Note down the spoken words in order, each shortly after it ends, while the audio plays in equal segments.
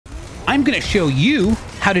I'm going to show you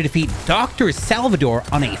how to defeat Dr. Salvador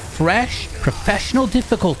on a fresh, professional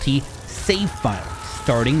difficulty save file,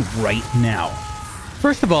 starting right now.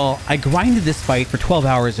 First of all, I grinded this fight for 12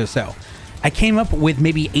 hours or so. I came up with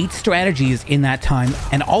maybe 8 strategies in that time,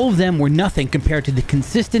 and all of them were nothing compared to the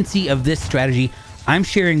consistency of this strategy I'm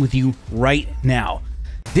sharing with you right now.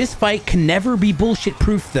 This fight can never be bullshit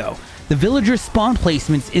proof though. The villager spawn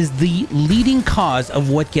placements is the leading cause of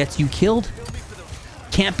what gets you killed.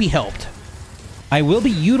 Can't be helped. I will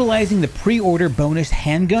be utilizing the pre-order bonus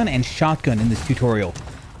handgun and shotgun in this tutorial.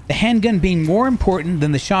 The handgun being more important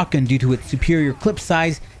than the shotgun due to its superior clip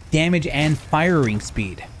size, damage, and firing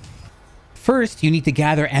speed. First, you need to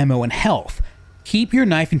gather ammo and health. Keep your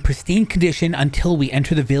knife in pristine condition until we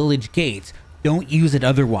enter the village gates. Don't use it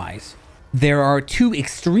otherwise. There are 2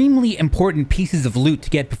 extremely important pieces of loot to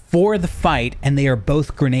get before the fight, and they are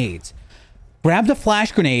both grenades. Grab the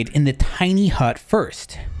flash grenade in the tiny hut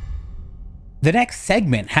first. The next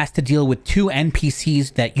segment has to deal with 2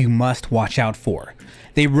 NPCs that you must watch out for.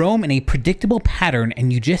 They roam in a predictable pattern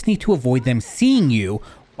and you just need to avoid them seeing you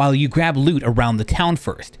while you grab loot around the town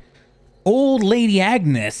first. Old Lady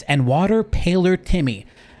Agnes and Water Paler Timmy.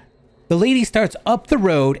 The lady starts up the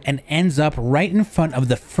road and ends up right in front of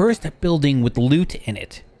the first building with loot in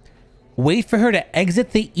it. Wait for her to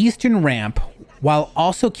exit the eastern ramp while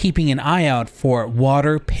also keeping an eye out for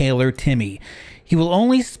Water Paler Timmy. He will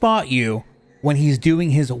only spot you when he's doing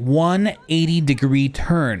his 180-degree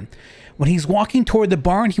turn. When he's walking toward the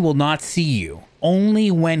barn, he will not see you, only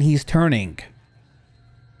when he's turning.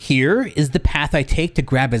 Here is the path I take to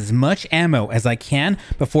grab as much ammo as I can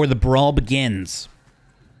before the brawl begins.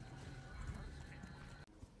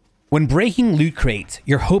 When breaking loot crates,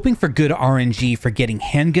 you're hoping for good RNG for getting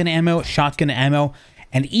handgun ammo, shotgun ammo,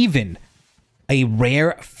 and even a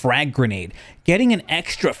rare frag grenade. Getting an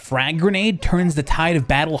extra frag grenade turns the tide of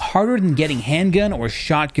battle harder than getting handgun or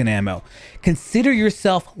shotgun ammo. Consider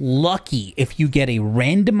yourself lucky if you get a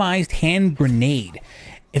randomized hand grenade.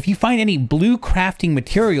 If you find any blue crafting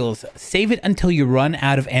materials, save it until you run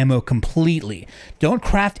out of ammo completely. Don't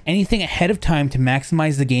craft anything ahead of time to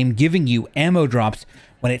maximize the game giving you ammo drops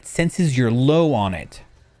when it senses you're low on it.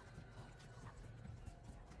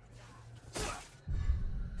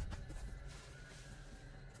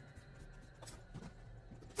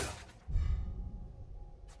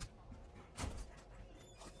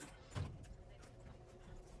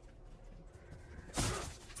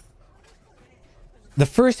 The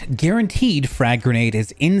first guaranteed frag grenade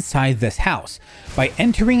is inside this house. By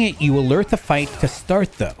entering it, you alert the fight to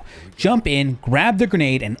start though. Jump in, grab the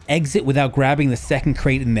grenade, and exit without grabbing the second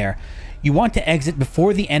crate in there. You want to exit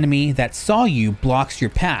before the enemy that saw you blocks your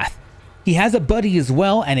path. He has a buddy as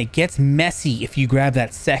well, and it gets messy if you grab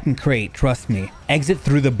that second crate, trust me. Exit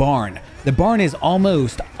through the barn. The barn is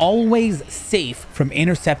almost always safe from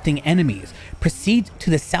intercepting enemies. Proceed to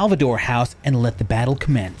the Salvador house and let the battle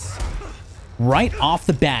commence. Right off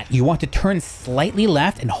the bat, you want to turn slightly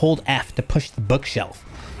left and hold F to push the bookshelf.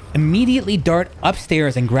 Immediately dart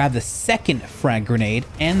upstairs and grab the second frag grenade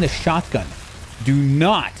and the shotgun. Do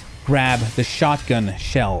not grab the shotgun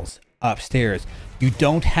shells upstairs. You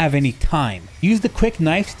don't have any time. Use the quick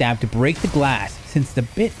knife stab to break the glass since it's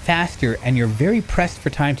a bit faster and you're very pressed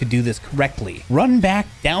for time to do this correctly. Run back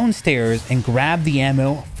downstairs and grab the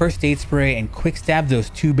ammo, first aid spray, and quick stab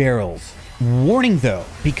those 2 barrels. Warning though,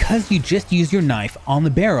 because you just used your knife on the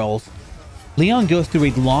barrels, Leon goes through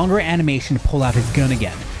a longer animation to pull out his gun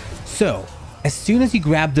again. So, as soon as you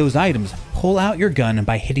grab those items, pull out your gun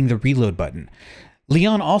by hitting the reload button.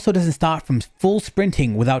 Leon also doesn't stop from full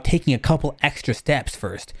sprinting without taking a couple extra steps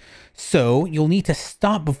first. So, you'll need to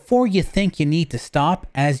stop before you think you need to stop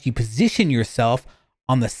as you position yourself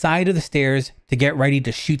on the side of the stairs to get ready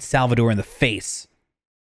to shoot Salvador in the face.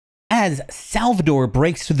 As Salvador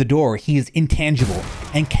breaks through the door, he is intangible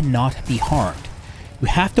and cannot be harmed. You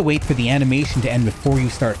have to wait for the animation to end before you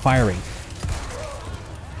start firing.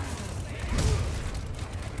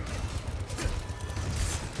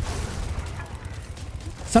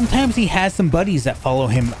 Sometimes he has some buddies that follow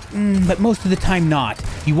him, but most of the time not.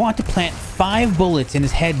 You want to plant 5 bullets in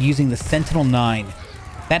his head using the Sentinel 9.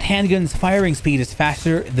 That handgun's firing speed is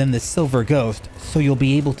faster than the Silver Ghost, so you'll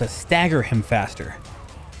be able to stagger him faster.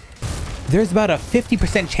 There's about a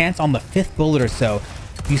 50% chance on the 5th bullet or so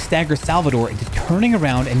you stagger Salvador into turning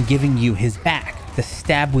around and giving you his back to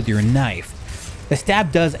stab with your knife. The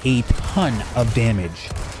stab does a ton of damage.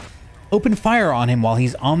 Open fire on him while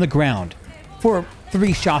he's on the ground for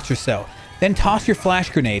 3 shots or so, then toss your flash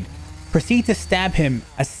grenade. Proceed to stab him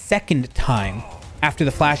a second time after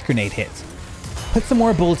the flash grenade hits. Put some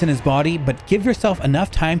more bullets in his body, but give yourself enough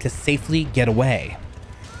time to safely get away.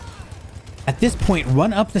 At this point,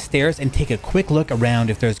 run up the stairs and take a quick look around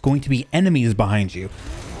if there's going to be enemies behind you.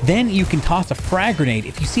 Then you can toss a frag grenade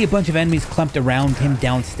if you see a bunch of enemies clumped around him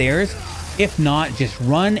downstairs. If not, just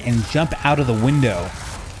run and jump out of the window.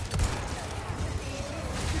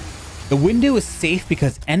 The window is safe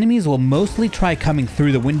because enemies will mostly try coming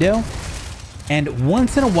through the window, and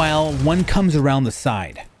once in a while, one comes around the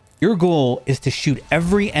side. Your goal is to shoot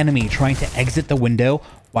every enemy trying to exit the window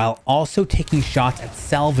while also taking shots at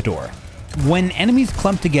Salvador. When enemies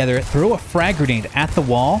clump together, throw a frag grenade at the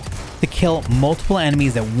wall to kill multiple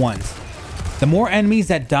enemies at once. The more enemies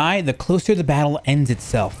that die, the closer the battle ends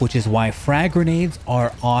itself, which is why frag grenades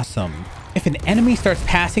are awesome. If an enemy starts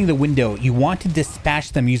passing the window, you want to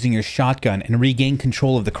dispatch them using your shotgun and regain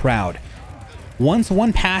control of the crowd. Once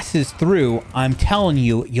one passes through, I'm telling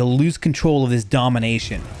you, you'll lose control of this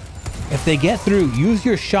domination. If they get through, use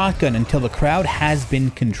your shotgun until the crowd has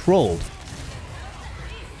been controlled.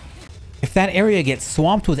 If that area gets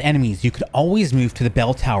swamped with enemies, you could always move to the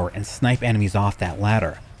bell tower and snipe enemies off that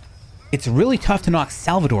ladder. It's really tough to knock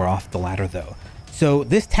Salvador off the ladder though, so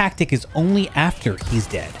this tactic is only after he's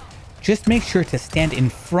dead. Just make sure to stand in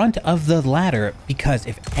front of the ladder because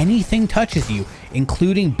if anything touches you,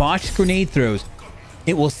 including botched grenade throws,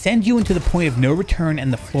 it will send you into the point of no return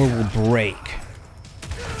and the floor will break.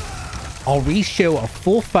 I'll re-show a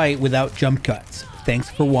full fight without jump cuts. Thanks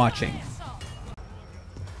for watching.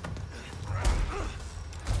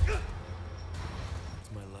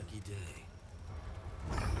 It's my lucky day.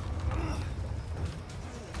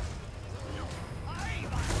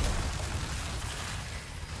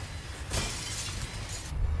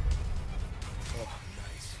 Oh,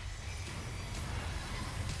 nice.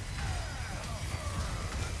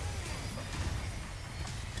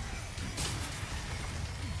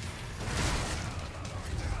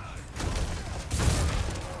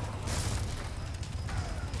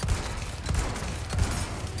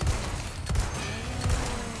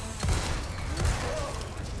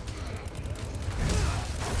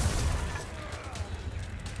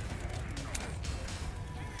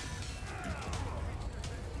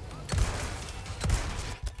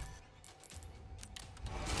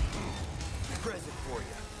 Present for you.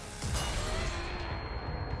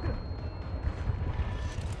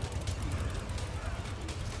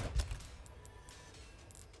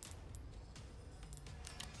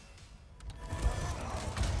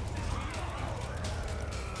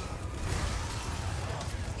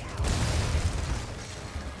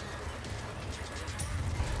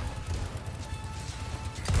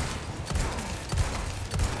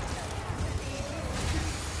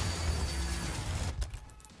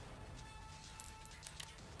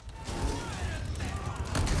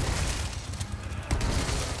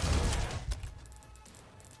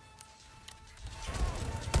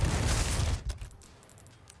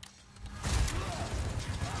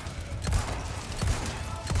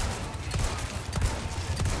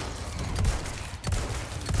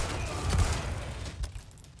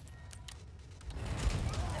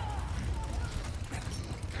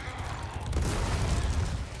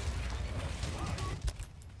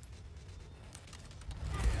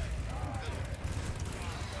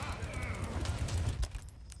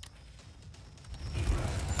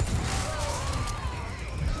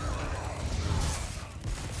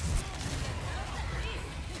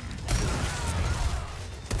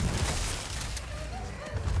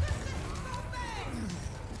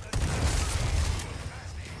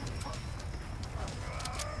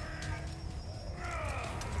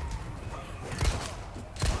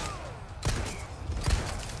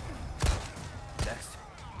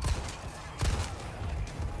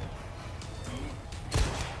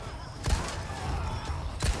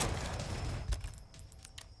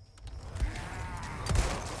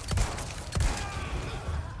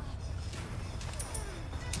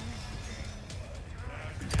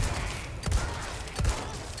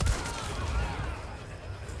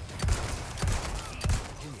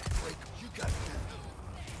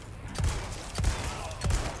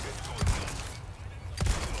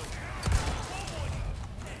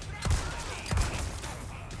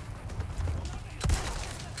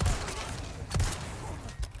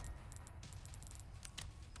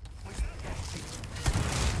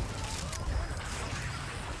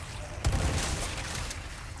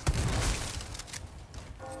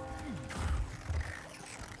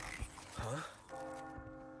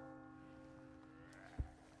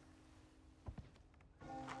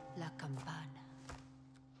 La campana.